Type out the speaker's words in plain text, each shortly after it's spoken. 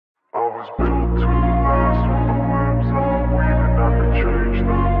was built to last with the webs that I'm weaving. I could change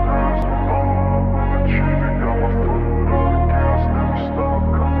the past with all I will achieve. It got my foot on the gas, never stop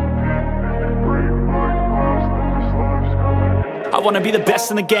competing. If you break my glass, then this life's gonna end. I wanna be the best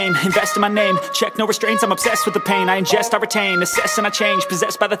in the game, invest in my name. Check no restraints, I'm obsessed with the pain. I ingest, I retain, assess and I change.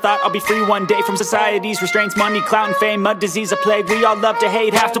 Possessed by the thought I'll be free one day from society's restraints. Money, clout and fame, mud, disease, a plague. We all love to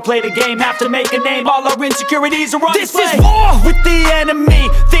hate, have to play the game, have to make a name. All our insecurities are on display. This is war with the enemy,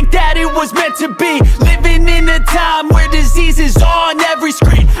 think that it was meant to be. Living in a time where disease is on every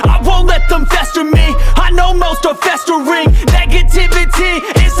screen. I won't let them fester me, I know most are festering. Negativity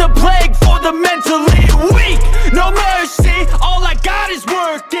is a plague for the mentally weak. No mercy, all I got is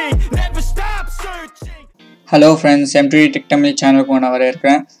working, never stop searching. Hello friends, M2DTECH Tamil சேனலுக்கு நான்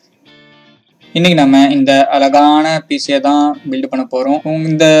வரவேற்கிறேன். இன்னைக்கு நம்ம இந்த அழகான பிசியை தான் build பண்ண போகிறோம்.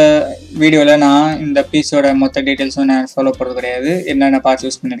 இந்த வீடியோவில் நான் இந்த பிசியோட மொத்த டீட்டெயில்ஸும் நான் ஃபாலோ பண்ணுறது கிடையாது. என்னென்ன பார்ட்ஸ்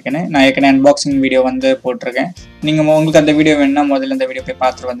யூஸ் பண்ணியிருக்கேன்னு நான் ஏற்கனவே அன்பாக்சிங் வீடியோ வந்து போட்டிருக்கேன். நீங்கள் உங்களுக்கு அந்த வீடியோ வேணுன்னா முதல்ல இந்த வீடியோ போய்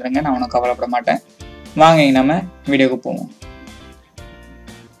பார்த்துட்டு வந்துடுங்க, நான் ஒன்றும் கவலைப்பட மாட்டேன். வாங்க நம்ம வீடியோவுக்கு போவோம்.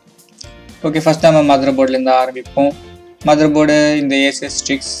 ஓகே, ஃபஸ்ட் நம்ம மதர் போர்ட்லேருந்து ஆரம்பிப்போம். மதர் போர்டு இந்த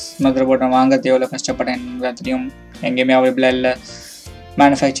A6 மதர் போர்டை வாங்கிறது எவ்வளோ கஷ்டப்பட்டேன் தெரியும். எங்கேயுமே அவைலபிளாக இல்லை,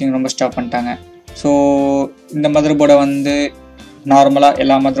 மேனுஃபேக்சரிங் ரொம்ப ஸ்டாப் பண்ணிட்டாங்க. ஸோ இந்த மதர் போர்டை வந்து நார்மலாக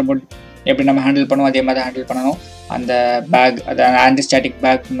எல்லா மதர் போர்டு எப்படி நம்ம ஹேண்டில் பண்ணுவோம் அதே மாதிரி ஹேண்டில் பண்ணணும். அந்த பேக், அது ஆன்டிஸ்டாட்டிக்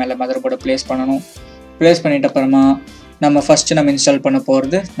பேக் மேலே மதர் போர்டை ப்ளேஸ் பண்ணணும். ப்ளேஸ் பண்ணிட்ட அப்புறமா நம்ம ஃபஸ்ட்டு நம்ம இன்ஸ்டால் பண்ண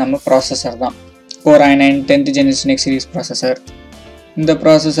போகிறது நம்ம ப்ராசஸர் தான். Core i9 10th generation X series processor. இந்த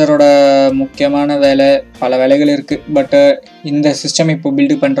ப்ராசஸரோட முக்கியமான வேலை பல வேலைகள் இருக்குது. பட் இந்த சிஸ்டம் இப்போ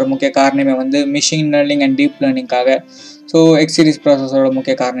பில்டு பண்ணுற முக்கிய காரணமே வந்து machine learning and deep லேர்னிங்காக. So X series ப்ராசஸரோட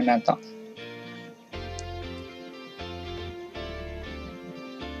முக்கிய காரணமே அதுதான்.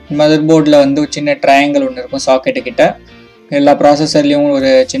 மதர் போர்டில் வந்து ஒரு சின்ன ட்ரையாங்கிள் ஒன்று இருக்கும் சாக்கெட்டு கிட்ட. எல்லா ப்ராசஸர்லேயும்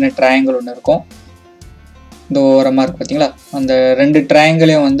ஒரு சின்ன ட்ரையாங்கிள் ஒன்று இருக்கும். இந்த ஓரமாக இருக்குது பார்த்தீங்களா, அந்த ரெண்டு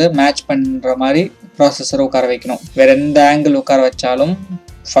ட்ரையாங்கிளையும் வந்து மேட்ச் பண்ணுற மாதிரி ப்ராசஸரை உட்கார வைக்கணும். வேறு எந்த ஆங்கிள் உட்கார வச்சாலும்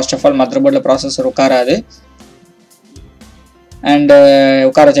ஃபர்ஸ்ட் ஆஃப் ஆல் மதர் போர்டில் ப்ராசஸர் உட்காராது. அண்டு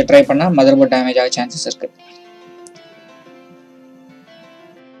உட்கார வச்சு ட்ரை பண்ணால் மதர் போர்ட் டேமேஜ் ஆக சான்சஸ் இருக்குது.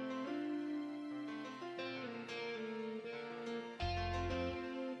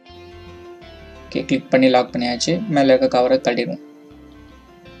 ஓகே, கிளிக் பண்ணி லாக் பண்ணியாச்சு. மேலே இருக்க கவரை கட்டிடுவோம்.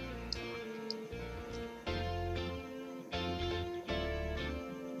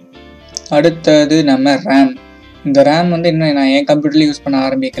 அடுத்தது நம்ம ரேம். இந்த ரேம் வந்து இன்னும் நான் என் கம்ப்யூட்டரில் யூஸ் பண்ண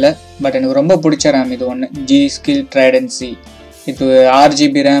ஆரம்பிக்கலை. பட் எனக்கு ரொம்ப பிடிச்ச ரேம் இது ஒன்று, G-Skill Trident C. இது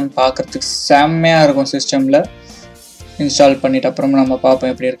 6GB ரேம், பார்க்குறதுக்கு செம்மையாக இருக்கும். சிஸ்டமில் இன்ஸ்டால் பண்ணிட்டு அப்புறம் நம்ம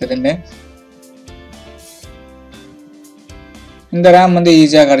பார்ப்போம் எப்படி இருக்குதுன்னு. இந்த ரேம் வந்து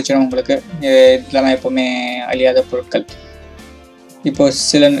ஈஸியாக கிடச்சிடும் உங்களுக்கு. இதெல்லாம் எப்போவுமே அழியாத பொருட்கள். இப்போ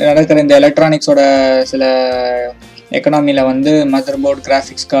சில நடக்கிற இந்த எலக்ட்ரானிக்ஸோட சில எக்கனாமியில் வந்து mother board,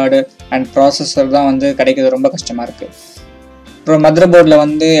 graphics card and processor தான் வந்து கிடைக்கிறது ரொம்ப கஷ்டமாக இருக்குது. அப்புறம் மதர் போர்டில்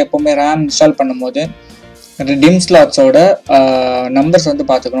வந்து எப்போவுமே ரேம் இன்ஸ்டால் பண்ணும்போது டிம் ஸ்லாட்ஸோட நம்பர்ஸ் வந்து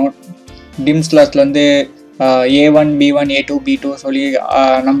பார்த்துக்கணும். டிம் ஸ்லாட்ஸில் வந்து A1, B1, A2, B2 சொல்லி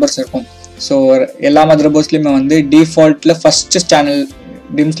நம்பர்ஸ் இருக்கும். ஸோ எல்லா மதர் போர்ட்ஸ்லையுமே வந்து டிஃபால்ட்டில் ஃபஸ்ட்டு சேனல்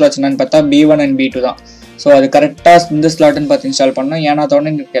டிம் ஸ்லாட்ஸ் என்னன்னு பார்த்தா B1 அண்ட் B2 தான். ஸோ அது கரெக்டாக இந்த ஸ்லாட்டுன்னு பார்த்து இன்ஸ்டால் பண்ணணும். ஏன்னா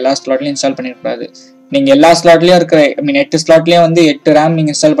தோணு எல்லா ஸ்லாட்லையும் இன்ஸ்டால் பண்ணிடக்கூடாது. நீங்கள் எல்லா ஸ்லாட்லேயும் இருக்கிற 8 ஸ்லாட்லேயும் வந்து 8 ரேம்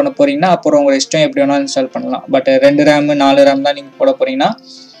நீங்கள் இன்ஸ்டால் பண்ண போகிறீங்கன்னா அப்புறம் உங்கள் இஷ்டம் எப்படி வேணாலும் இன்ஸ்டால் பண்ணலாம். பட் 2 ரேம் 4 ரேம் தான் நீங்கள் போட போகிறீங்கன்னா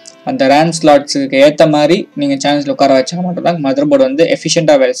அந்த ரேம் ஸ்லாட்ஸுக்கு ஏற்ற மாதிரி நீங்கள் சேனல்ஸில் உட்கார வச்சா மட்டும்தான் மதர் போர்டு வந்து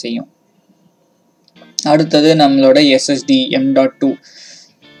எஃபிஷியண்ட்டாக வேலை செய்யும். அடுத்தது நம்மளோட SSD M.2.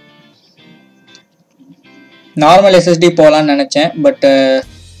 நார்மல் SSD போகலான்னு நினச்சேன். பட்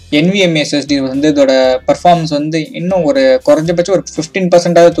NVMe SSD வந்து இதோட பர்ஃபார்மன்ஸ் வந்து இன்னும் ஒரு குறைஞ்சபட்சம் ஒரு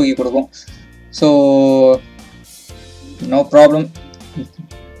 15% தூக்கி கொடுக்கும். So no problem.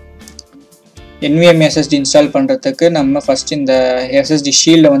 NVMe SSD install பண்ணுறதுக்கு நம்ம ஃபஸ்ட் இந்த SSD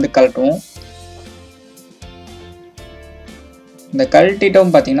ஷீல்டை வந்து கழட்டுவோம். இந்த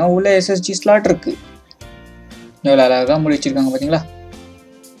கழட்டிட்டோம் பார்த்தீங்கன்னா உள்ள SSD ஸ்லாட் இருக்குது. எவ்வளோ அழகாக முடிச்சிருக்காங்க பார்த்தீங்களா.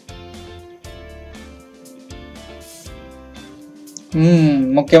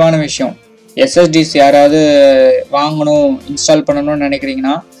 முக்கியமான விஷயம், SSDs யாராவது வாங்கணும் இன்ஸ்டால் பண்ணணும்னு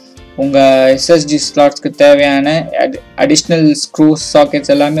நினைக்கிறீங்கன்னா உங்கள் SSD ஸ்லாட்ஸ்க்கு தேவையான அடிஷ்னல் ஸ்க்ரூஸ்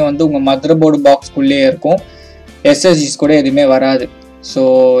சாக்கெட்ஸ் எல்லாமே வந்து உங்கள் மதர் போர்டு பாக்ஸ்குள்ளேயே இருக்கும். SSDs கூட எதுவுமே வராது. ஸோ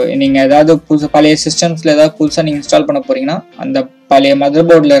நீங்கள் ஏதாவது பழைய சிஸ்டம்ஸில் ஏதாவது புதுசாக நீங்கள் இன்ஸ்டால் பண்ண போகிறீங்கன்னா அந்த பழைய மதர்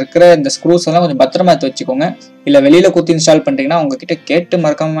போர்டில் இருக்கிற இந்த ஸ்க்ரூஸ் எல்லாம் கொஞ்சம் பத்திரமா எடுத்து வச்சுக்கோங்க. இல்லை வெளியில் குத்தி இன்ஸ்டால் பண்ணுறீங்கன்னா உங்ககிட்ட கேட்டு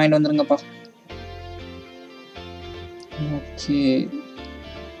மறக்காமல் வாங்கிட்டு வந்துருங்கப்பா. ஓகே,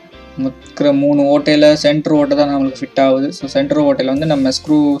 இருக்கிற 3 ஓட்டையில் சென்டர் ஓட்டை தான் நம்மளுக்கு ஃபிட் ஆகுது. ஸோ சென்டர் ஓட்டையில் வந்து நம்ம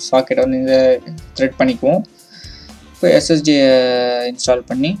ஸ்க்ரூ சாக்கெட்டை வந்து இந்த த்ரெட் பண்ணிக்குவோம். இப்போ எஸ்எஸ்டியை இன்ஸ்டால்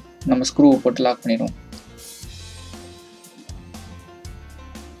பண்ணி நம்ம ஸ்க்ரூவை போட்டு லாக் பண்ணிடுவோம்.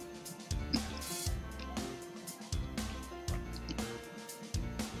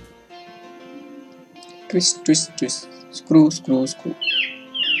 Twist screw.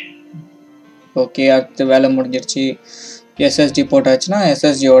 ஓகே, அடுத்து வேலை முடிஞ்சிருச்சு. எஸ்எஸ்டி போட்டாச்சுன்னா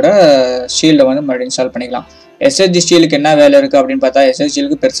எஸ்எஸ்டியோட ஷீல்டை வந்து மறுபடியும் இன்ஸ்டால் பண்ணிக்கலாம். எஸ்எஸ்டி ஸ்டீலுக்கு என்ன வேலை இருக்குது அப்படின்னு பார்த்தா,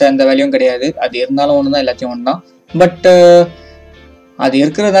 எஸ்எஸ்டிலுக்கு பெருசாக எந்த வேலையும் கிடையாது. அது இருந்தாலும் ஒன்று தான், எல்லாத்தையும் ஒன்று தான். பட் அது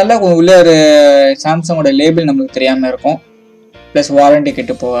இருக்கிறதால உள்ள ஒரு சாம்சங்கோட லேபிள் நம்மளுக்கு தெரியாமல் இருக்கும். ப்ளஸ் வாரண்டி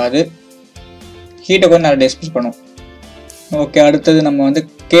கெட்டு போகாது. ஹீட்டை கொஞ்சம் நல்லா டிஸ்பிளே பண்ணும். ஓகே, அடுத்தது நம்ம வந்து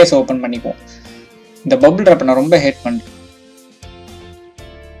கேஸ் ஓப்பன் பண்ணிக்குவோம். இந்த பபிள் ட்ராப்பை நான் ரொம்ப ஹேட் பண்ணுறேன்.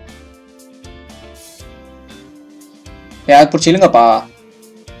 யார் பிடிச்சிலுங்கப்பா.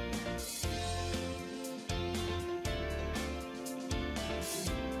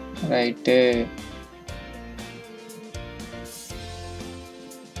 ரைட்டு,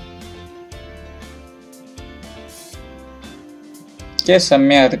 கேஸ்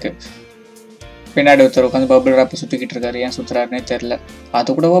செம்மையாக இருக்குது. பின்னாடி ஒருத்தர் உட்காந்து பபிள் ட்ராப்பை சுற்றிக்கிட்டு இருக்காரு. ஏன் சுற்றுறாருன்னே தெரில.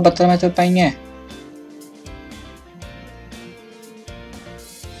 அது கூடவா பத்திரமா வச்சுருப்பாங்க.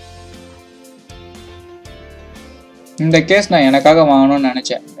 இந்த கேஸ் நான் எனக்காக வாங்கணும்னு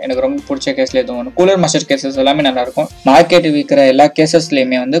நினச்சேன். எனக்கு ரொம்ப பிடிச்ச கேஸில் எதுவும் ஒன்று. கூலர் மாஸ்டர் கேசஸ் எல்லாமே நல்லாயிருக்கும். மார்க்கெட் விற்கிற எல்லா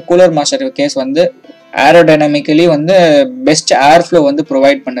கேசஸ்லேயுமே வந்து கூலர் மாஸ்டர் கேஸ் வந்து ஏரோடைனமிக்கலி வந்து பெஸ்ட் ஏர் ஃப்ளோ வந்து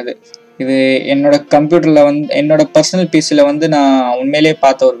ப்ரொவைட் பண்ணுது. இது என்னோட கம்ப்யூட்டரில் வந்து என்னோட பர்சனல் பீஸில் வந்து நான் உண்மையிலேயே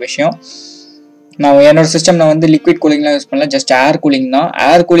பார்த்த ஒரு விஷயம். நான் என்னோட சிஸ்டமில் வந்து லிக்விட் கூலிங்லாம் யூஸ் பண்ணல, ஜஸ்ட் ஏர் கூலிங் தான்.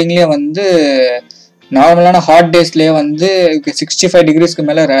 ஏர் கூலிங்லேயே வந்து நார்மலான ஹாட் டேஸ்லேயே வந்து 65 டிகிரிஸ்க்கு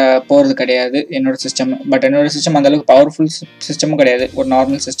மேலே போகிறது கிடையாது என்னோட சிஸ்டம். பட் என்னோட சிஸ்டம் அந்தளவுக்கு பவர்ஃபுல் சிஸ்டமும் கிடையாது, ஒரு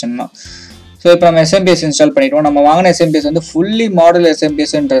நார்மல் சிஸ்டம் தான். ஸோ இப்போ நம்ம எஸ்எம்பிஎஸ் இன்ஸ்டால் பண்ணிவிடுவோம். நம்ம வாங்கின எஸ்எம்பிஎஸ் வந்து ஃபுல்லி மாடல்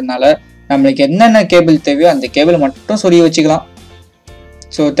எஸ்எம்பிஎஸ்ன்றதுனால நம்மளுக்கு என்னென்ன கேபிள் தேவையோ அந்த கேபிள் மட்டும் சொல்லி வச்சுக்கலாம்.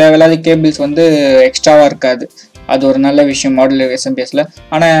 ஸோ தேவையில்லாத கேபிள்ஸ் வந்து எக்ஸ்ட்ராவாக இருக்காது. அது ஒரு நல்ல விஷயம் மாடுலர் எஸ்எம்பிஎஸில்.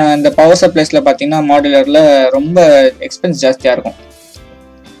 ஆனால் இந்த பவர் சப்ளைஸில் பார்த்தீங்கன்னா மாடுலரில் ரொம்ப எக்ஸ்பென்ஸ் ஜாஸ்தியாக இருக்கும்.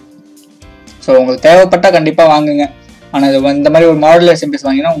 ஸோ உங்களுக்கு தேவைப்பட்டால் கண்டிப்பாக வாங்குங்க. ஆனால் இது இந்த மாதிரி ஒரு மாடுலர் எஸ்எம்பிஎஸ்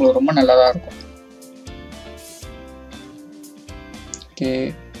வாங்கினா உங்களுக்கு ரொம்ப நல்லா தான் இருக்கும். ஓகே,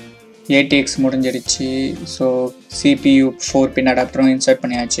 ஏடிஎக்ஸ் முடிஞ்சிருச்சு. ஸோ சிபியு 4 பின் அடாப்டரும் இன்ஸ்டால்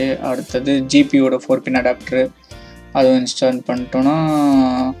பண்ணியாச்சு. அடுத்தது ஜிபியோட 4 பின் அடாப்டரு அதுவும் இன்ஸ்டால் பண்ணிட்டோன்னா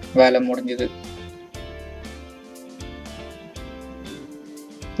வேலை முடிஞ்சுது.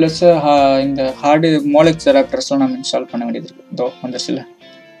 ப்ளஸ் இந்த ஹார்டு மோலெக்ஸ் அடாப்டர்ஸ்லாம் நம்ம இன்ஸ்டால் பண்ண வேண்டியது இருக்குது. இதோ வந்துருச்சு இல்லை,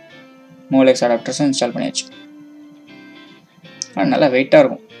 மோலெக்ஸ் அடாப்டர்ஸும் இன்ஸ்டால் பண்ணியாச்சு. நல்லா வெயிட்டாக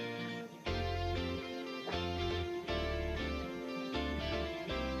இருக்கும்.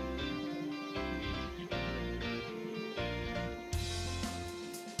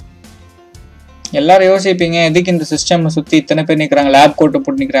 எல்லாரும் யோசிப்பீங்க எதுக்கு இந்த சிஸ்டம் சுற்றி இத்தனை பேர் நிற்கிறாங்க, லேப் கோட்டை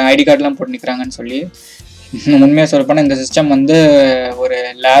போட்டு நிற்கிறாங்க, ஐடி கார்டெலாம் போட்டு நிற்கிறாங்கன்னு சொல்லி. உண்மையாக சொல்லப்போனால் இந்த சிஸ்டம் வந்து ஒரு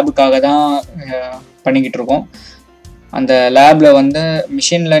லேபுக்காக தான் பண்ணிக்கிட்டு இருக்கோம். அந்த லேபில் வந்து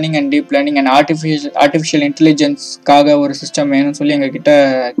machine learning and deep learning and artificial இன்டெலிஜென்ஸ்க்காக ஒரு சிஸ்டம் வேணும்னு சொல்லி எங்ககிட்ட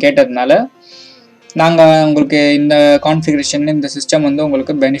கேட்டதுனால நாங்கள் உங்களுக்கு இந்த கான்ஃபிகரேஷன் இந்த சிஸ்டம் வந்து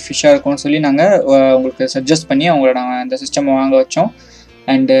உங்களுக்கு பெனிஃபிஷியாக இருக்கும்னு சொல்லி நாங்கள் உங்களுக்கு சஜஸ்ட் பண்ணி அவங்கள நாங்கள் இந்த சிஸ்டம் வாங்க வச்சோம்.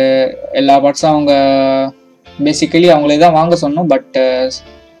 அண்டு எல்லா பார்ட்ஸும் அவங்க பேசிக்கலி அவங்களே தான் வாங்க சொன்னோம். பட்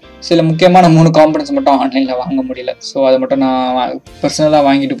சில முக்கியமான 3 காம்பனன்ட்ஸ் மட்டும் ஆன்லைனில் வாங்க முடியல. ஸோ அதை மட்டும் நான் பர்சனலாக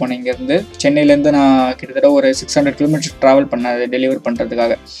வாங்கிட்டு போனேன். இங்கேருந்து சென்னையிலேருந்து நான் கிட்டத்தட்ட ஒரு 600 கிலோமீட்டர் ட்ராவல் பண்ணேன் அதை டெலிவரி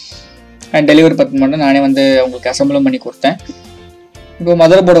பண்ணுறதுக்காக. அண்ட் டெலிவரி பற்றி மட்டும் நானே வந்து அவங்களுக்கு அசம்பிளும் பண்ணி கொடுத்தேன். இப்போ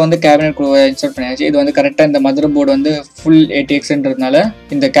மதர் போர்டு வந்து கேபினெட் இன்ஸ்டால் பண்ணியாச்சு. இது வந்து கரெக்டாக இந்த மதர் போர்டு வந்து ஃபுல் ATXன்றதுனால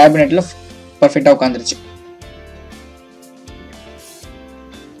இந்த கேபினெட்டில் பர்ஃபெக்டாக உட்காந்துருச்சு.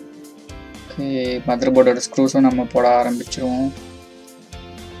 ஓகே, மதர் போர்டோட ஸ்க்ரூஸும் நம்ம போட ஆரம்பிச்சிருவோம்.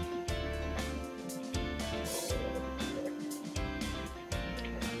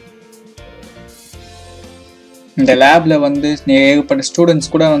 இந்த லேபில் வந்து ஏகப்பட்ட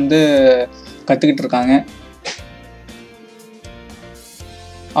ஸ்டூடெண்ட்ஸ் கூட வந்து கற்றுக்கிட்டு இருக்காங்க.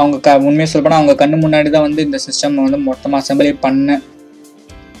 அவங்க உண்மையாக சொல்லப்போனால் அவங்க கண்ணு முன்னாடி தான் வந்து இந்த சிஸ்டம் வந்து மொத்தமாக அசம்பிளி பண்ணேன்.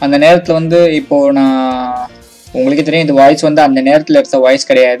 அந்த நேரத்தில் வந்து இப்போது நான் உங்களுக்கே தெரியும் இந்த வாய்ஸ் வந்து அந்த நேரத்தில் எடுத்த வாய்ஸ்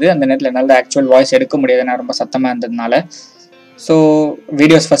கிடையாது. அந்த நேரத்தில் என்னால் ஆக்சுவல் வாய்ஸ் எடுக்க முடியாது, நான் ரொம்ப சத்தமாக இருந்ததுனால. ஸோ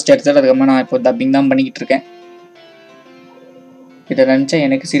வீடியோஸ் ஃபஸ்ட் எடுத்துட்டு அதுக்கப்புறமா நான் இப்போ டப்பிங் தான் பண்ணிக்கிட்டு இருக்கேன். இதை நினச்சா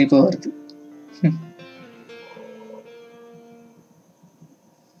எனக்கு சிரிப்பு வருது.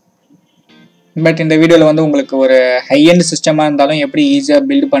 பட் இந்த வீடியோவில் வந்து உங்களுக்கு ஒரு ஹை எண்ட் சிஸ்டமாக இருந்தாலும் எப்படி ஈஸியாக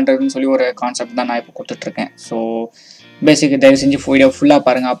பில்டு பண்ணுறதுன்னு சொல்லி ஒரு கான்செப்ட் தான் நான் இப்போ கொடுத்துட்ருக்கேன். ஸோ பேசிக் தயவு செஞ்சு வீடியோ ஃபுல்லாக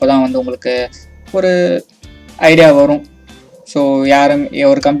பாருங்கள். அப்போ தான் வந்து உங்களுக்கு ஒரு ஐடியா வரும். ஸோ யாரும்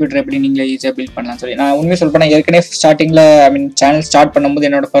ஒரு கம்ப்யூட்டர் எப்படி நீங்களே ஈஸியாக பில்ட் பண்ணலாம்னு சொல்லி நான் உண்மையாக சொல்ல போனால் ஏற்கனவே ஸ்டார்டிங்கில் சேனல் ஸ்டார்ட் பண்ணும்போது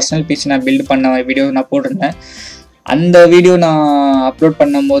என்னோட பர்சனல் பிசி நான் பில்ட் பண்ண வீடியோ நான் போட்டிருந்தேன். அந்த வீடியோ நான் அப்லோட்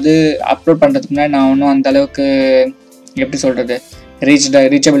பண்ணுறதுக்கு முன்னாடி நான் ஒன்றும் அந்த அளவுக்கு எப்படி சொல்கிறது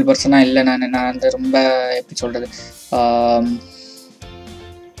ரீச்சபிள் பர்சனாக இல்லை. நான் வந்து ரொம்ப எப்படி சொல்கிறது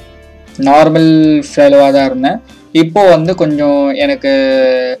நார்மல் ஃபேலோவாக தான் இருந்தேன். இப்போது வந்து கொஞ்சம் எனக்கு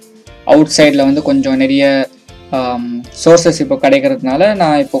அவுட் சைடில் வந்து கொஞ்சம் நிறைய சோர்சஸ் இப்போ கிடைக்கிறதுனால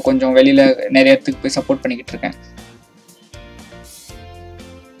நான் இப்போ கொஞ்சம் வெளியில் நிறைய இடத்துக்கு போய் சப்போர்ட் பண்ணிக்கிட்டு இருக்கேன்.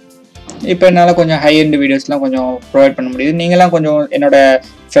 இப்போ என்னால் கொஞ்சம் ஹை எண்ட் வீடியோஸ்லாம் கொஞ்சம் ப்ரொவைட் பண்ண முடியுது. நீங்களாம் கொஞ்சம் என்னோட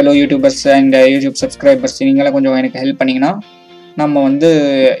fellow YouTubers and YouTube subscribers நீங்களாம் கொஞ்சம் எனக்கு ஹெல்ப் பண்ணிங்கன்னா நம்ம வந்து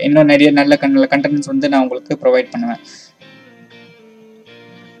இன்னும் நிறைய நல்ல கண்டென்ட்ஸ் வந்து நான் உங்களுக்கு ப்ரொவைட் பண்ணுவேன்.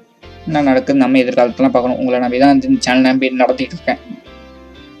 என்ன நடக்குது நம்ம எதிர்காலத்துலாம் பார்க்கணும். உங்களை நம்பி தான் இந்த சேனல் நம்பி நடத்திட்டு இருக்கேன்.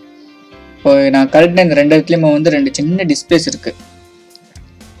 இப்போ நான் கரெக்டாக இந்த 2 இடத்துலையுமே வந்து 2 சின்ன டிஸ்பிளேஸ் இருக்குது.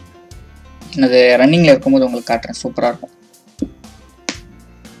 அது ரன்னிங்கில் இருக்கும்போது உங்களுக்கு காட்டுறேன். சூப்பராக இருக்கும்.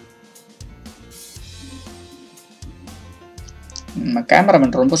 நம்ம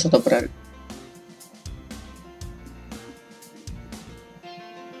கேமராமேன் ரொம்ப சுத்தப்படுறாரு.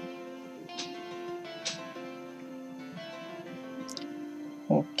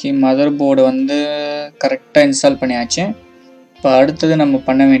 ஓகே, மதர் போர்டு வந்து கரெக்டாக இன்ஸ்டால் பண்ணியாச்சு. இப்போ அடுத்தது நம்ம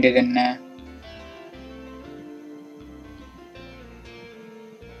பண்ண வேண்டியது என்ன?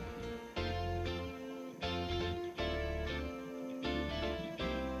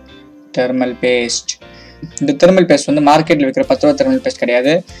 Thermal paste. இந்த தெர்மல் பேஸ்ட் வந்து மார்க்கெட்டில் விற்கிற 10 ரூபா தெர்மல் பேஸ்ட்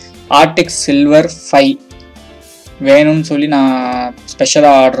கிடையாது. ஆர்டிக் சில்வர் 5 வேணும்னு சொல்லி நான்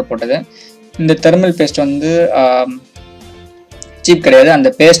ஸ்பெஷலாக ஆர்டர் போட்டது. இந்த தெர்மல் பேஸ்ட் வந்து சீப் கிடையாது. அந்த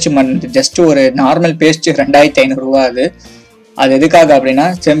பேஸ்ட் ஜஸ்ட் ஒரு நார்மல் பேஸ்ட் 2500 ரூபா. அது எதுக்காக அப்படின்னா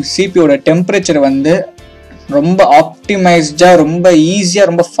சிபியோட டெம்பரேச்சர் வந்து ரொம்ப ஆப்டிமைஸ்டாக ரொம்ப ஈஸியாக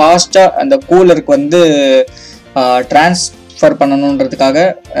ரொம்ப ஃபாஸ்ட்டாக அந்த கூலருக்கு வந்து ட்ரான்ஸ்ஃபர் பண்ணணுன்றதுக்காக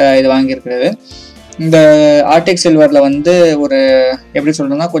இது வாங்கியிருக்கிறது. இந்த ஆர்டிக் சில்வரில் வந்து ஒரு எப்படி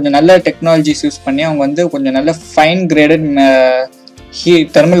சொல்கிறதுனா கொஞ்சம் நல்ல டெக்னாலஜிஸ் யூஸ் பண்ணி அவங்க வந்து கொஞ்சம் நல்ல ஃபைன் கிரேடட்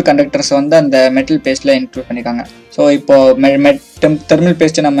தெர்மல் கண்டக்டர்ஸ் வந்து அந்த மெட்டல் பேஸ்ட்டில் இன்க்ளூட் பண்ணியிருக்காங்க. ஸோ இப்போது தெர்மல்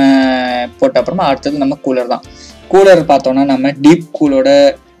பேஸ்ட்டு நம்ம போட்ட அப்புறமா அடுத்தது நம்ம கூலர் தான். கூலர் பார்த்தோன்னா நம்ம டீப் கூலோட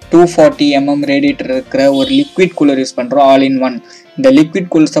 240 mm ரேடியேட்டர் இருக்கிற ஒரு லிக்விட் கூலர் யூஸ் பண்ணுறோம், ஆல் இன் ஒன். இந்த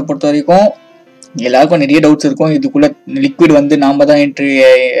லிக்விட் கூலர்ஸை பொறுத்த வரைக்கும் எல்லாருக்கும் நிறைய டவுட்ஸ் இருக்கும். இதுக்குள்ளே லிக்விட் வந்து நாம் தான்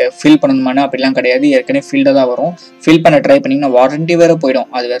ஃபில் பண்ணணுமானு அப்படிலாம் கிடையாது. ஏற்கனவே ஃபில்டாக தான் வரும். ஃபில் பண்ண ட்ரை பண்ணிங்கன்னா வாரண்டி வேறு போயிடும்.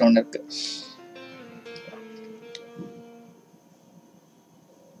 அது வேறு ஒன்று இருக்குது.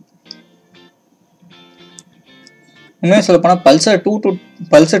 உண்மையாக சொல்ல போனால் பல்சர்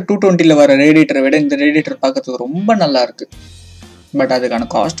 220 வர ரேடியேட்டரை விட இந்த ரேடியேட்டர் பார்க்கறதுக்கு ரொம்ப நல்லா இருக்கு. பட் அதுக்கான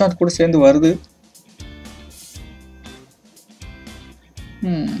காஸ்ட்டும் அது கூட சேர்ந்து வருது.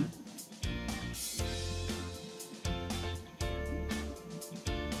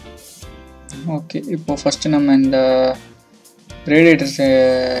 ஓகே, இப்போ ஃபஸ்ட்டு நம்ம இந்த ரேடியேட்டர்ஸை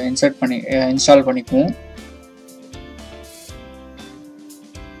இன்ஸ்டால் பண்ணிக்குவோம்.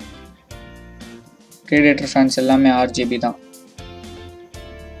 ரேடியேட்டர் ஃபேன்ஸ் எல்லாமே RGB தான்.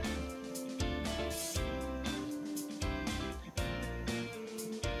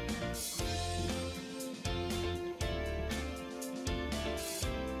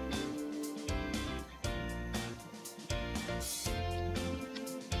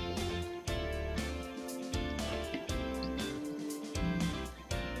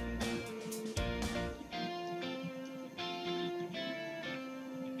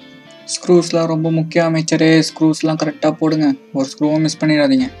 ஸ்க்ரூஸ்லாம் ரொம்ப முக்கியம் அமைச்சரே. ஸ்க்ரூஸ்லாம் கரெக்டாக போடுங்க. ஒரு ஸ்க்ரூவும் மிஸ்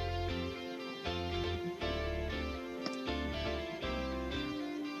பண்ணிடாதீங்க.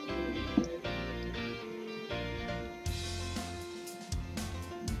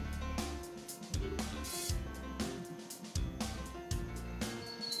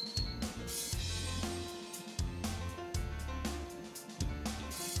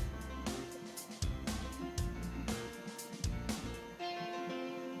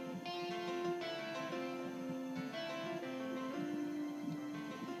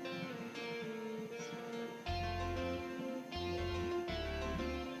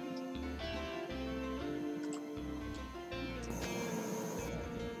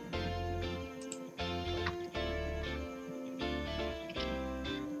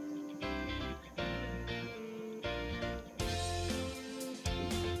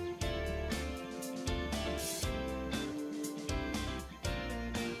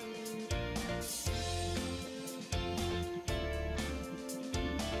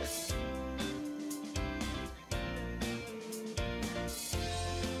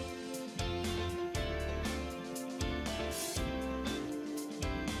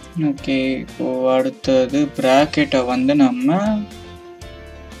 ஓகே, இப்போ அடுத்தது ப்ராக்கெட்டை வந்து நம்ம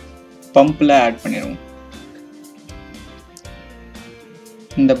பம்பில் ஆட் பண்ணிடுவோம்.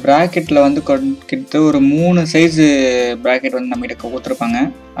 இந்த ப்ராக்கெட்டில் வந்து கிட்ட ஒரு 3 சைஸு ப்ராக்கெட் வந்து நம்மகிட்ட கொடுத்துருப்பாங்க.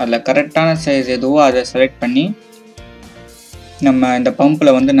 அதில் கரெக்டான சைஸ் எதுவோ அதை செலக்ட் பண்ணி நம்ம இந்த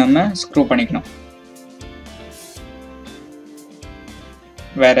பம்பில் வந்து நம்ம ஸ்க்ரூ பண்ணிக்கணும்.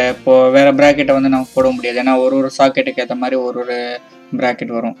 வேறு ப்ராக்கெட்டை வந்து நம்ம போட முடியாது, ஏன்னா ஒரு சாக்கெட்டுக்கு ஏற்ற மாதிரி ஒரு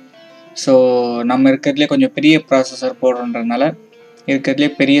ப்ராக்கெட் வரும். ஸோ நம்ம இருக்கிறதுலே கொஞ்சம் பெரிய ப்ராசஸர் போடுறதுனால இருக்கிறதுலே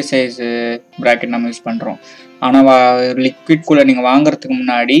பெரிய சைஸு ப்ராக்கெட் நம்ம யூஸ் பண்ணுறோம். ஆனால் லிக்விட் கூலர் நீங்கள் வாங்குறதுக்கு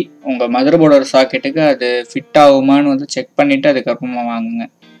முன்னாடி உங்கள் மதர் போர்டோட சாக்கெட்டுக்கு அது ஃபிட் ஆகுமான்னு வந்து செக் பண்ணிவிட்டு அதுக்கப்புறமா வாங்குங்க.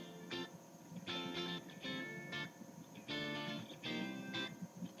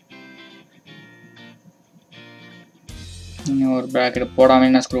 ஒரு ப்ராக்கெட் போடாமே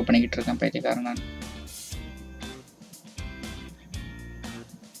நான் ஸ்க்ரூ பண்ணிக்கிட்டு இருக்கேன், பைத்தியக்காரன் நான்.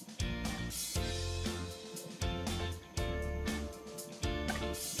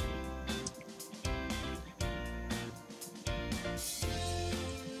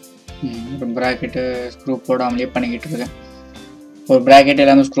 ஒரு ப்ராக்கெட்டு ஸ்க்ரூ போடாமலே பண்ணிக்கிட்டு இருக்கேன். ஒரு ப்ராக்கெட்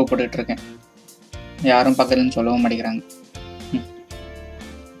எல்லாமே ஸ்க்ரூ போட்டுக்கிட்டு இருக்கேன். யாரும் பக்கத்துலன்னு சொல்லவும் மாட்டேங்கிறாங்க.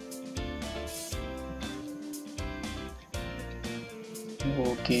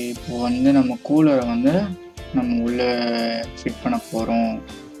 ஓகே, இப்போ வந்து நம்ம கூலரை வந்து நம்ம உள்ளே ஃபிட் பண்ண போகிறோம்.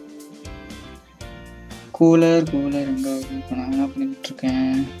 கூலர் எங்கே இப்போ நான் என்ன பண்ணிக்கிட்டு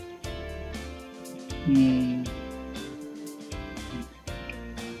இருக்கேன்?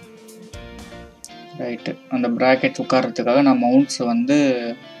 ரைட்டு, அந்த ப்ராக்கெட் உட்கார்றதுக்காக நான் மவுண்ட்ஸை வந்து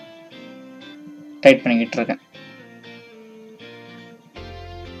டைட் பண்ணிக்கிட்டு இருக்கேன்.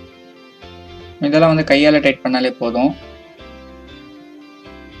 இதெல்லாம் வந்து கையால் டைட் பண்ணாலே போதும்.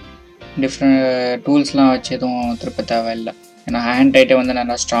 டிஃப்ரெண்ட் டூல்ஸ்லாம் வச்சு எதுவும் திருப்ப தேவையில்லை, ஏன்னா ஹேண்ட் டைட்டை வந்து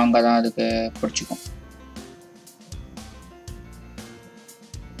நல்லா ஸ்ட்ராங்காக தான் அதுக்கு பிடிச்சிக்கும்.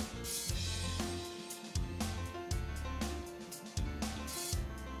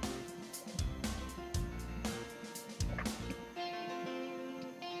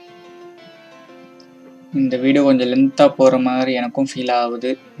 இந்த வீடியோ கொஞ்சம் லென்த்தாக போகிற மாதிரி எனக்கும் ஃபீல் ஆகுது.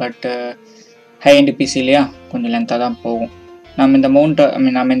 பட் ஹை எண்ட் பிசி இல்லையா, கொஞ்சம் லென்த்தாக தான் போகும். நம்ம இந்த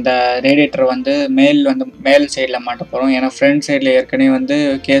நம்ம இந்த ரேடியேட்டர் வந்து மேல் சைடில் மாட்ட போகிறோம். ஏன்னா ஃப்ரண்ட் சைடில் ஏற்கனவே வந்து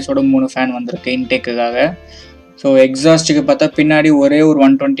கேஸோட 3 ஃபேன் வந்திருக்கு இன்டேக்குக்காக. ஸோ எக்ஸாஸ்ட்டுக்கு பார்த்தா பின்னாடி ஒரே ஒரு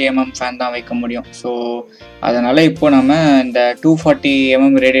 120 mm ஃபேன் தான் வைக்க முடியும். ஸோ அதனால் இப்போது நம்ம இந்த 240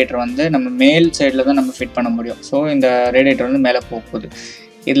 mm ரேடியேட்டர் வந்து நம்ம மேல் சைடில் தான் நம்ம ஃபிட் பண்ண முடியும். ஸோ இந்த ரேடியேட்டர் வந்து மேலே போகுது.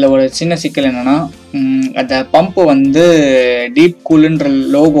 இதில் ஒரு சின்ன சிக்கல் என்னென்னா, அந்த பம்பு வந்து டீப் கூலுன்ற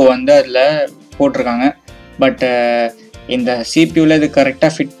லோகோ வந்து அதில் போட்டிருக்காங்க. பட் இந்த சிபியூவில் இது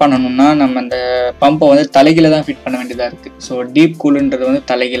கரெக்டாக ஃபிட் பண்ணணும்னா நம்ம அந்த பம்பை வந்து தலைகீழ தான் ஃபிட் பண்ண வேண்டியதாக இருக்குது. ஸோ டீப் கூலுன்றது வந்து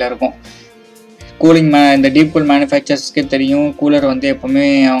தலைகீழ இருக்கும். இந்த டீப் கூல் மேனுஃபேக்சர்ஸ்க்கே தெரியும், கூலர் வந்து எப்போவுமே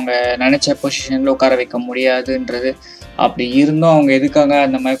அவங்க நினச்ச பொசிஷனில் உட்கார வைக்க முடியாதுன்றது. அப்படி இருந்தும் அவங்க எதுக்காக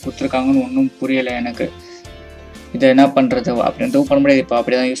அந்த மாதிரி கொடுத்துருக்காங்கன்னு ஒன்றும் புரியலை எனக்கு. இதை என்ன பண்ணுறது, அப்படி எதுவும் பண்ண முடியாது. இப்போ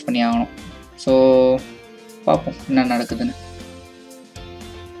அப்படி தான் யூஸ் பண்ணி ஆகணும். ஸோ பார்ப்போம் என்ன நடக்குதுன்னு.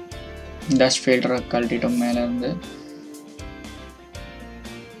 டஸ்ட் ஃபில்டரை கழட்டிட்டோம் மேலேருந்து.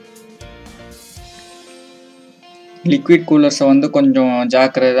 லிக்விட் கூலர்ஸை வந்து கொஞ்சம்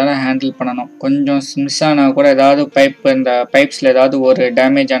ஜாக்கிரதையாக ஹேண்டில் பண்ணணும். கொஞ்சம் மிஸ் ஆனால் கூட ஏதாவது இந்த பைப்ஸில் ஏதாவது ஒரு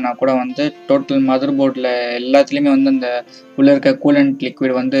டேமேஜ் ஆனால் கூட வந்து டோட்டல் மதர் போர்டில் எல்லாத்துலேயுமே வந்து அந்த உள்ளே இருக்க கூலண்ட்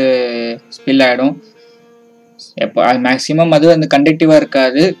லிக்விட் வந்து ஸ்பில் ஆகிடும். எப்போ மேக்ஸிமம் அது வந்து கண்டக்டிவாக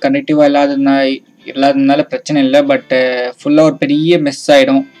இருக்காது. கண்டக்டிவாக இல்லாததுனால பிரச்சனை இல்லை. பட் ஃபுல்லாக ஒரு பெரிய மெஸ்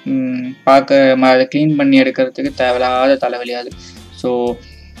ஆகிடும். அதை க்ளீன் பண்ணி எடுக்கிறதுக்கு தேவையில்லாத தலைவலியாது. ஸோ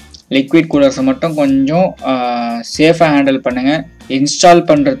லிக்விட் கூலர்ஸை மட்டும் கொஞ்சம் சேஃபாக ஹேண்டில் பண்ணுங்கள். இன்ஸ்டால்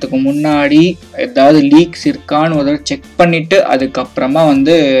பண்ணுறதுக்கு முன்னாடி ஏதாவது லீக்ஸ் இருக்கான்னு ஒரு செக் பண்ணிவிட்டு அதுக்கப்புறமா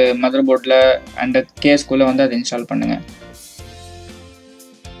வந்து மதர் போர்டில் அண்ட் கேஸ்குள்ளே வந்து அதை இன்ஸ்டால் பண்ணுங்கள்.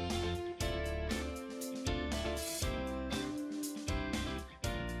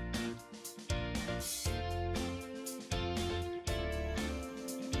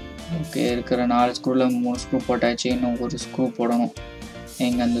 ஓகே, இருக்கிற 4 ஸ்க்ரூவில் 3 ஸ்க்ரூ போட்டாச்சு. இன்னும் ஒரு ஸ்க்ரூ போடணும்.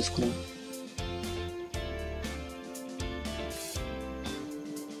 எங்கே அந்த ஸ்க்ரூ?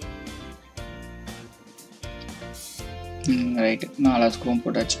 ரைட்டு, 4 ஸ்க்ரூவும்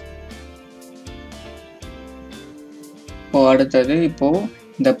போட்டாச்சு. இப்போது அடுத்தது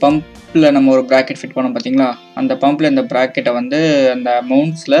இந்த பம்பில் நம்ம ஒரு ப்ராக்கெட் ஃபிட் பண்ணோம் பார்த்தீங்களா, அந்த பம்பில் இந்த ப்ராக்கெட்டை வந்து அந்த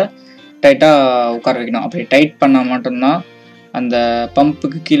மவுண்ட்ஸில் டைட்டாக உட்கார வைக்கணும். அப்படி டைட் பண்ணால் மட்டும்தான் அந்த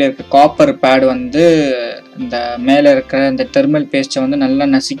பம்புக்கு கீழே இருக்க காப்பர் பேடு வந்து இந்த மேலே இருக்கிற இந்த தெர்மல் பேஸ்ட்டை வந்து நல்லா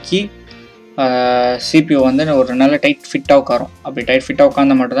நசுக்கி சிபியூ வந்து ஒரு நல்ல டைட் ஃபிட்டாக உட்காரும். அப்படி டைட் ஃபிட்டாக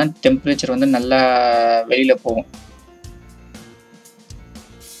உட்காந்தா மட்டும்தான் டெம்பரேச்சர் வந்து நல்லா வெளியில் போகும்.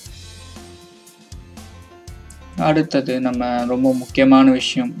 அடுத்தது நம்ம ரொம்ப முக்கியமான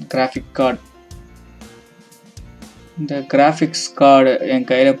விஷயம், கிராஃபிக் கார்டு. இந்த கிராஃபிக்ஸ் கார்டு என்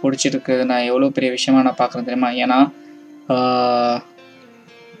கையில் பிடிச்சிருக்குது நான் எவ்வளோ பெரிய விஷயமா நான் பார்க்குறேன் தெரியுமா? ஏன்னா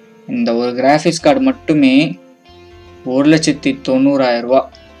இந்த ஒரு கிராஃபிக்ஸ் கார்டு மட்டுமே 1,90,000 ரூபா.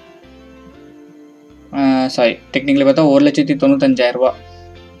 சாரி, டெக்னிக்கலி பார்த்தா 1,95,000 ரூபா.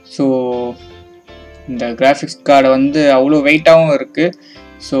 ஸோ இந்த கிராஃபிக்ஸ் கார்டை வந்து அவ்வளோ வெயிட்டாகவும் இருக்குது.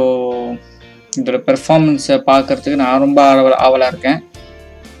 ஸோ இதோட பெர்ஃபார்மன்ஸை பார்க்குறதுக்கு நான் ரொம்ப ஆவலாக இருக்கேன்.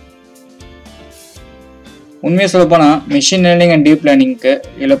 உண்மையாக சொல்ல போனால் மிஷின் லேர்னிங் அண்ட் டீப் லேர்னிங்க்கு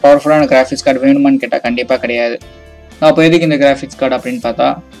இவ்வளோ பவர்ஃபுல்லான கிராஃபிக்ஸ் கார்டு வேணுமான்னு கேட்டால் கண்டிப்பாக கிடையாது. அப்போ எதுக்கு இந்த கிராஃபிக்ஸ் கார்டு அப்படின்னு பார்த்தா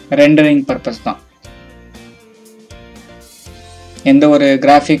ரெண்டரிங் பர்பஸ் தான். எந்த ஒரு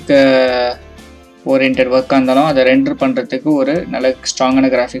கிராஃபிக் ஓரியன்ட் ஒர்க்காக இருந்தாலும் அதை ரெண்டர் பண்ணுறதுக்கு ஒரு நல்ல ஸ்ட்ராங்கான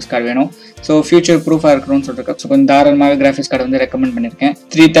கிராஃபிக்ஸ் கார்டு வேணும். ஸோ ஃபியூச்சர் ப்ரூஃபாக இருக்கணும்னு சொல்லியிருக்கேன். ஸோ கொஞ்சம் தாராளமாக கிராஃபிக்ஸ் கார்டு வந்து ரெக்கமெண்ட் பண்ணியிருக்கேன்.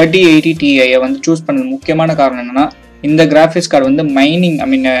 33080 Ti வந்து சூஸ் பண்ணது முக்கியமான காரணம் என்னென்னா, இந்த கிராஃபிக்ஸ் கார்டு வந்து மைனிங்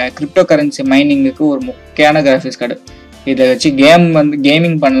கிரிப்டோ கரன்சி மைனிங்குக்கு ஒரு முக்கியமான கிராஃபிக்ஸ் கார்டு. இதை வச்சு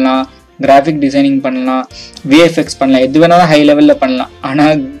கேமிங் பண்ணலாம், கிராஃபிக் டிசைனிங் பண்ணலாம், விஎஃப்எக்ஸ் பண்ணலாம், எது வேணாலும் ஹை லெவலில் பண்ணலாம்.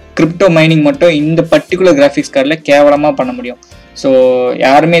 ஆனால் கிரிப்டோ மைனிங் மட்டும் இந்த பர்டிகுலர் கிராஃபிக்ஸ் கார்டில் கேவலமாக பண்ண முடியும். ஸோ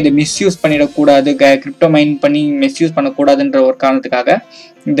யாருமே இதை மிஸ்யூஸ் பண்ணிடக்கூடாது, கிரிப்டோ மைன் பண்ணி மிஸ்யூஸ் பண்ணக்கூடாதுன்ற ஒரு காரணத்துக்காக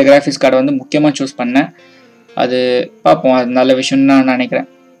இந்த கிராஃபிக்ஸ் கார்டை வந்து முக்கியமாக சூஸ் பண்ணேன். அது பார்ப்போம், அது நல்ல விஷயம்னு நான் நினைக்கிறேன்.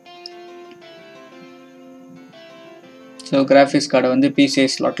 ஸோ கிராஃபிக்ஸ் கார்டை வந்து பிசிஐ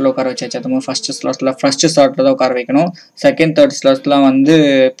ஸ்லாட்டில் உட்கார வச்சாச்சு. அதுவும் ஃபஸ்ட்டு ஸ்லாட்டில் தான் உட்கார வைக்கணும். செகண்ட் தேர்ட் ஸ்லாட்லாம் வந்து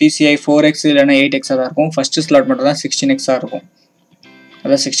பிசிஐ 4x இல்லைன்னா 8x தான் இருக்கும். ஃபஸ்ட்டு ஸ்லாட் மட்டும் தான் 16x இருக்கும்.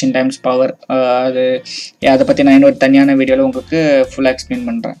 அதான் 16 times பவர். அது அதை பற்றி நான் இன்னொரு தனியான வீடியோவில் உங்களுக்கு ஃபுல்லாக எக்ஸ்பிளைன்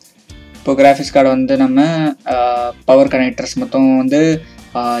பண்ணுறேன். இப்போ கிராஃபிக்ஸ் கார்டை வந்து நம்ம பவர் கனெக்டர்ஸ் மொத்தம் வந்து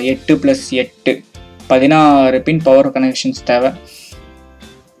 8 + 8 16 பின் பவர் கனெக்ஷன்ஸ் தேவை.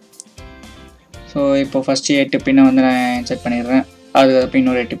 ஸோ இப்போ ஃபஸ்ட்டு 8 பின்னை வந்து நான் செட் பண்ணிடுறேன். அதுக்கப்புறம்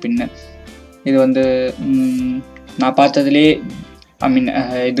இன்னொரு 8 பின்னு. இது வந்து நான் பார்த்ததுலே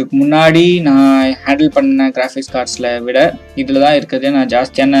இதுக்கு முன்னாடி நான் ஹேண்டில் பண்ண கிராஃபிக்ஸ் கார்ட்ஸில் விட இதில் தான் இருக்கிறது நான்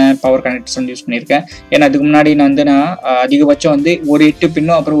ஜாஸ்தியான பவர் கனெக்டர்ஸ் வந்து யூஸ் பண்ணியிருக்கேன். ஏன்னா அதுக்கு முன்னாடி நான் அதிகபட்சம் வந்து ஒரு 8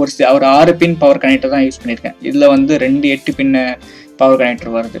 பின்னும் அப்புறம் ஒரு 6 பின் பவர் கனெக்டர் தான் யூஸ் பண்ணியிருக்கேன். இதில் வந்து 2 8 பின் பவர்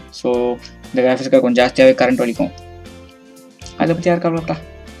கனெக்டர் வருது. ஸோ இந்த கிராஃபிக்ஸ் கார்டு கொஞ்சம் ஜாஸ்தியாகவே கரண்ட் வலிக்கும். அதை பற்றி யார் கவலைப்படா?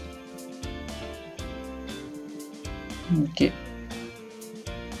 ஓகே.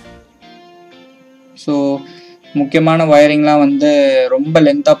 ஸோ முக்கியமான வயரிங்லாம் வந்து ரொம்ப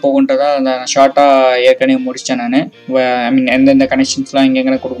லென்த்தாக போகுன்றதா அந்த ஷார்ட்டாக ஏற்கனவே முடிச்சிட்டேன் நான். எந்தெந்த கனெக்ஷன்ஸ்லாம்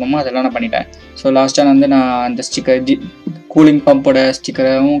எங்கெங்கே கொடுக்கணுமோ அதெல்லாம் நான் பண்ணிட்டேன். ஸோ லாஸ்ட்டாக வந்து நான் அந்த ஸ்டிக்கர் கூலிங் பம்போட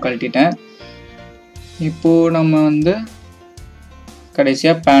ஸ்டிக்கரும் கழட்டிட்டேன். இப்போது நம்ம வந்து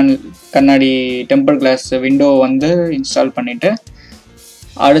கடைசியாக பேனல் கண்ணாடி டெம்பர் கிளாஸ் விண்டோ வந்து இன்ஸ்டால் பண்ணிவிட்டு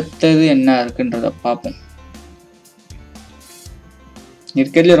அடுத்தது என்ன இருக்குன்றதை பார்ப்போம்.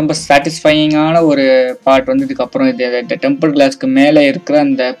 இருக்கிறதுல ரொம்ப சாட்டிஸ்ஃபையிங்கான ஒரு பார்ட் வந்து இதுக்கப்புறம் இந்த டெம்பர் கிளாஸ்க்கு மேலே இருக்கிற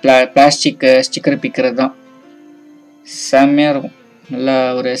அந்த பிளாஸ்டிக் ஸ்டிக்கரை பிக்கிறது தான். செம்மையாக இருக்கும், நல்லா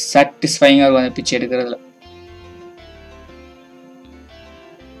ஒரு சாட்டிஸ்ஃபையிங்காக இருக்கும் அந்த பிச்சு எடுக்கிறதுல.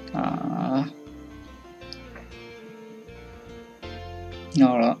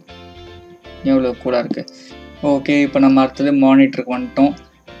 அவ்வளோதான், எவ்வளோ கூலாக இருக்குது. ஓகே, இப்போ நம்ம அடுத்தது மானிட்டருக்கு வந்துட்டோம்.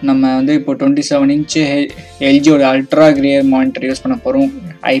 நம்ம வந்து இப்போ 27 inch எல்ஜியோட ultra clear monitor use பண்ண போகிறோம்.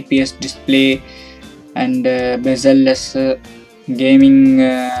 IPS display and bezel-less, gaming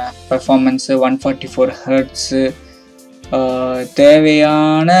performance 144 Hz,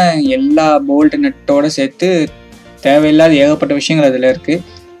 தேவையான எல்லா போல்ட் நட்டோடு சேர்த்து தேவையில்லாத ஏகப்பட்ட விஷயங்கள் அதில் இருக்குது.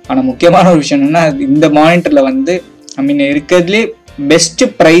 ஆனால் முக்கியமான ஒரு விஷயம் என்னென்னா, இந்த மானிட்டரில் வந்து இருக்கிறதுலே பெஸ்ட்டு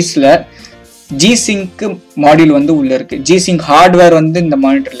ப்ரைஸில் ஜிசிங்க் மாடியூல் வந்து உள்ளே இருக்குது. ஜிசிங்க் ஹார்ட்வேர் வந்து இந்த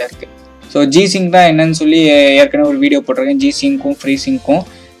மானிட்டரில் இருக்குது. ஸோ ஜிசிங்க் தான் என்னன்னு சொல்லி ஏற்கனவே ஒரு வீடியோ போட்டிருக்கேன், ஜிசிங்க்கும் ஃப்ரீசிங்க்கும்.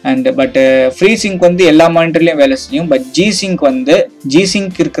 பட் ஃப்ரீசிங்க் வந்து எல்லா மானிட்டர்லேயும் வேலை செய்யும். பட் ஜிசிங்க் வந்து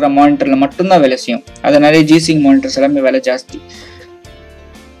ஜிசிங்க் இருக்கிற மானிட்டரில் மட்டும்தான் வேலை செய்யும். அதனாலே ஜிசிங்க் மானிட்டர்ஸ் எல்லாமே வேலை ஜாஸ்தி.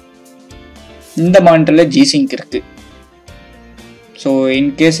 இந்த மானிட்டரில் ஜிசிங்க் இருக்குது. ஸோ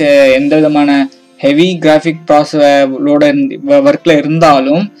இன்கேஸ் எந்த விதமான ஹெவி கிராஃபிக் ப்ராசஸரோட ஒர்க்கில்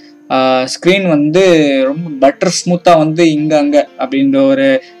இருந்தாலும் ஸ்க்ரீன் வந்து ரொம்ப பட்டர் ஸ்மூத்தாக வந்து இங்கே அங்கே அப்படின்ற ஒரு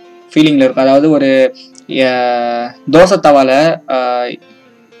ஃபீலிங்கில் இருக்கும். அதாவது ஒரு தோசை தவால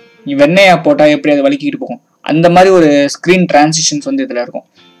வெண்ணெயை போட்டால் எப்படி அதை வலிக்கிட்டு போகும், அந்த மாதிரி ஒரு ஸ்க்ரீன் டிரான்சிஷன்ஸ் வந்து இதில் இருக்கும்.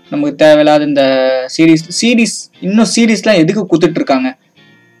 நமக்கு தேவையில்லாத இந்த சீரீஸ்லாம் எதுக்கு கொடுத்துட்ருக்காங்க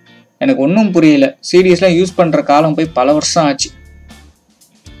எனக்கு ஒன்றும் புரியல. சீரீஸ்லாம் யூஸ் பண்ணுற காலம் போய் பல வருஷம் ஆச்சு.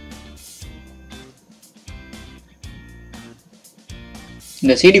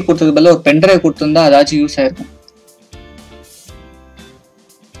 இந்த சிடி கொடுத்தது பதிலாக ஒரு பென்ட்ரைவ் கொடுத்துருந்தா அதாச்சும் யூஸ் ஆயிருக்கும்.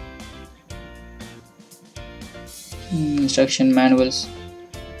 இன்ஸ்ட்ரக்ஷன் மேனுவல்ஸ்,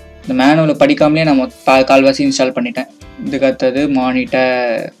 இந்த மேனுவலை படிக்காமலே நான் கால்வாசி இன்ஸ்டால் பண்ணிட்டேன். இதுக்கு அடுத்தது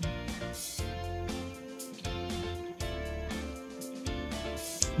மானிட்டர்.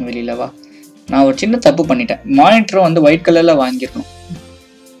 வெளியில வா, நான் ஒரு சின்ன தப்பு பண்ணிட்டேன். மானிட்டரை வந்து ஒயிட் கலர்ல வாங்கிருக்கணும்,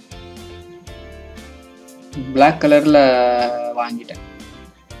 பிளாக் கலர்ல வாங்கிட்டேன்.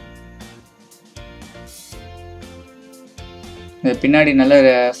 பின்னாடி நல்ல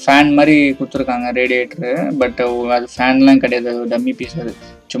ஃபேன் மாதிரி கொடுத்துருக்காங்க ரேடியேட்டரு, பட் அது ஃபேன்லாம் கிடையாது, அது டம்மி பீஸ். அது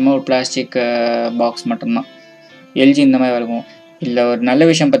சும்மா ஒரு பிளாஸ்டிக் பாக்ஸ் மட்டும்தான். எல்ஜி இந்த மாதிரி இருக்கும். இல்லை ஒரு நல்ல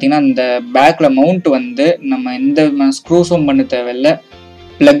விஷயம் பார்த்தீங்கன்னா, இந்த பேக்கில் மவுண்ட் வந்து நம்ம எந்த ஸ்க்ரூஸும் பண்ண தேவையில்லை,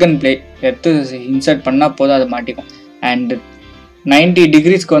 ப்ளக் அண்ட் ப்ளே எடுத்து இன்சர்ட் பண்ணால் போதும், அது மாட்டிக்கும். அண்டு 90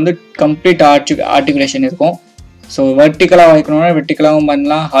 டிகிரிஸ்க்கு வந்து கம்ப்ளீட் ஆர்டிகுலேஷன் இருக்கும். ஸோ வெர்டிக்கலாக வைக்கணும்னா வெர்டிக்கலாகவும்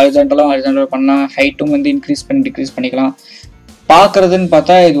பண்ணலாம், ஹாரிசான்டலாக பண்ணலாம், ஹைட்டும் வந்து இன்க்ரீஸ் பண்ணி டிக்ரீஸ் பண்ணிக்கலாம். பார்க்குறதுன்னு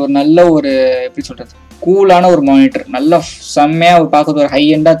பார்த்தா இது ஒரு நல்ல ஒரு எப்படி சொல்கிறது, கூலான ஒரு மானிட்டர். நல்லா செம்மையாக பார்க்குறது ஒரு ஹை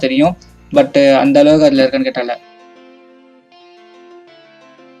எண்டாக தெரியும், பட் அந்த அளவுக்கு அதில் இருக்குன்னு கேட்டால.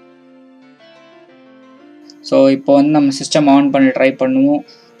 ஸோ இப்போ வந்து நம்ம சிஸ்டம் ஆன் பண்ணி ட்ரை பண்ணுவோம்.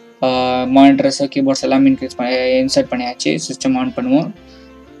 மானிட்டர்ஸ் கீபோர்ட்ஸ் எல்லாமே இன்சர்ட் பண்ணியாச்சு. சிஸ்டம் ஆன் பண்ணுவோம்.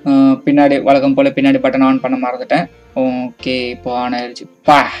 பின்னாடி வழக்கம் போல் பின்னாடி பட்டன் ஆன் பண்ண மறந்துட்டேன். ஓகே, இப்போ ஆன் ஆயிடுச்சு.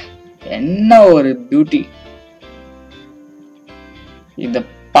 பா, என்ன ஒரு பியூட்டி! இதை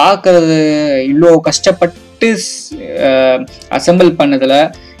பார்க்கறது இவ்வளோ கஷ்டப்பட்டு அசம்பிள் பண்ணதில்,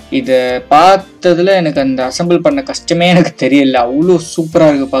 இதை பார்த்ததில் எனக்கு அந்த அசம்பிள் பண்ண கஷ்டமே எனக்கு தெரியல. அவ்வளோ சூப்பராக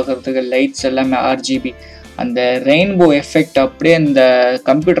இருக்குது பார்க்குறதுக்கு. லைட்ஸ் எல்லாமே RGB, அந்த ரெயின்போ எஃபெக்ட் அப்படியே அந்த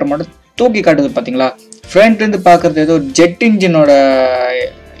கம்ப்யூட்டர் மட்டும் தூக்கி காட்டுது பார்த்தீங்களா. ஃப்ரண்ட்லேருந்து பார்க்குறது ஏதோ ஜெட் இன்ஜினோட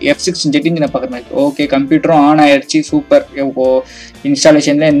F16 ஜெட் இன்ஜினை பார்க்குற மாதிரி. ஓகே, கம்ப்யூட்டரும் ஆன் ஆயிடுச்சு. சூப்பர். இப்போ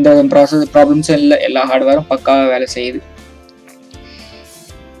இன்ஸ்டாலேஷனில் எந்த ப்ராப்ளம்ஸும் இல்லை, எல்லா ஹார்ட்வேரும் பக்காவாக வேலை செய்யுது.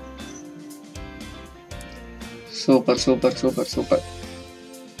 Super super super super.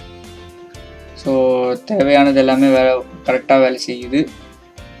 So தேவையானது எல்லாமே கரெக்டாக வேலை செய்யுது.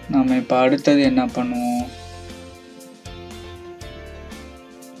 நம்ம இப்போ அடுத்தது என்ன பண்ணுவோம்?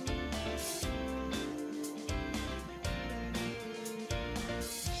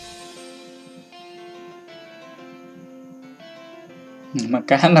 நம்ம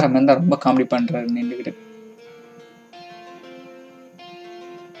கேமராமேன் தான் ரொம்ப காமெடி பண்ணுறாரு நின்றுக்கிட்டு.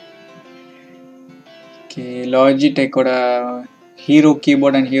 Okay, லாஜிடெக்கோட hero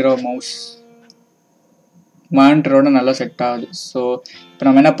keyboard and hero mouse மானிட்டரோட நல்லா செட் ஆகுது. ஸோ இப்போ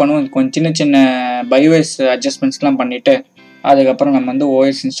நம்ம என்ன பண்ணுவோம், கொஞ்சம் சின்ன சின்ன பயோஎஸ் அட்ஜஸ்ட்மெண்ட்ஸ்லாம் பண்ணிவிட்டு அதுக்கப்புறம் நம்ம வந்து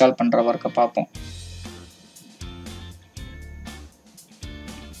ஓஎஸ் இன்ஸ்டால் பண்ணுற ஒர்க்கை பார்ப்போம்.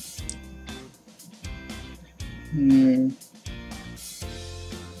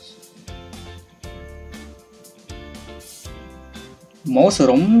 மவுஸ்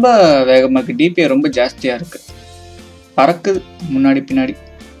ரொம்ப வேகமாக இருக்குது, டிபிஐ ரொம்ப ஜாஸ்தியாக இருக்குது, பறக்குது முன்னாடி பின்னாடி.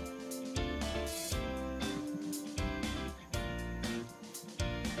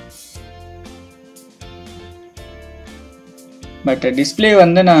 பட் டிஸ்பிளே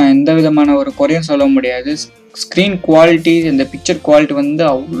வந்து நான் எந்த விதமான ஒரு குறையும் சொல்ல முடியாது. ஸ்க்ரீன் குவாலிட்டி, இந்த பிக்சர் குவாலிட்டி வந்து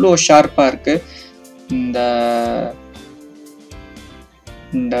அவ்வளோ ஷார்ப்பாக இருக்குது. இந்த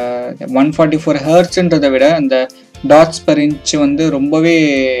 144 ஹெர்ட்ஸ்ன்றதை விட இந்த டாட்ஸ் பர் இன்ச் வந்து ரொம்பவே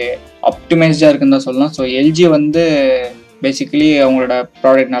ஆப்டிமைஸ்டாக இருக்குன்னு தான் சொல்லலாம். ஸோ எல்ஜி வந்து பேசிக்கலி அவங்களோட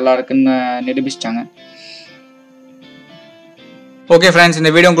ப்ராடக்ட் நல்லா இருக்குன்னு நிரூபிச்சிட்டாங்க. ஓகே ஃப்ரெண்ட்ஸ்,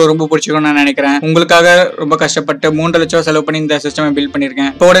 இந்த வீடியோ உங்களுக்கு ரொம்ப பிடிச்சிருக்கும்னு நான் நினைக்கிறேன். உங்களுக்காக ரொம்ப கஷ்டப்பட்டு 3 லட்சம் செலவு பண்ணி இந்த சிஸ்டமை பில்ட் பண்ணியிருக்கேன்.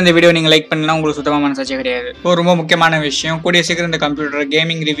 இப்போ இந்த வீடியோ நீங்கள் லைக் பண்ணலாம், உங்களுக்கு சுத்தமாக மனசாட்சியே கிடையாது. இப்போ ரொம்ப முக்கியமான விஷயம், கூடிய சீக்கிரம் இந்த computer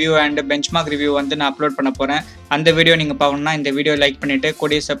gaming review and benchmark review வந்து நான் அப்லோட் பண்ண போகிறேன். அந்த வீடியோ நீங்கள் பார்க்கணும்னா இந்த வீடியோ லைக் பண்ணிவிட்டு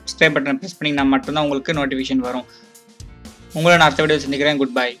கூடிய சப்ஸ்கிரைப் பட்டன் ப்ரெஸ் பண்ணிங்கன்னா மட்டும்தான் உங்களுக்கு நோட்டிஃபிகேஷன் வரும். உங்களை நான் அடுத்த வீடியோ சந்திக்கிறேன்.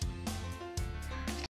 Good bye.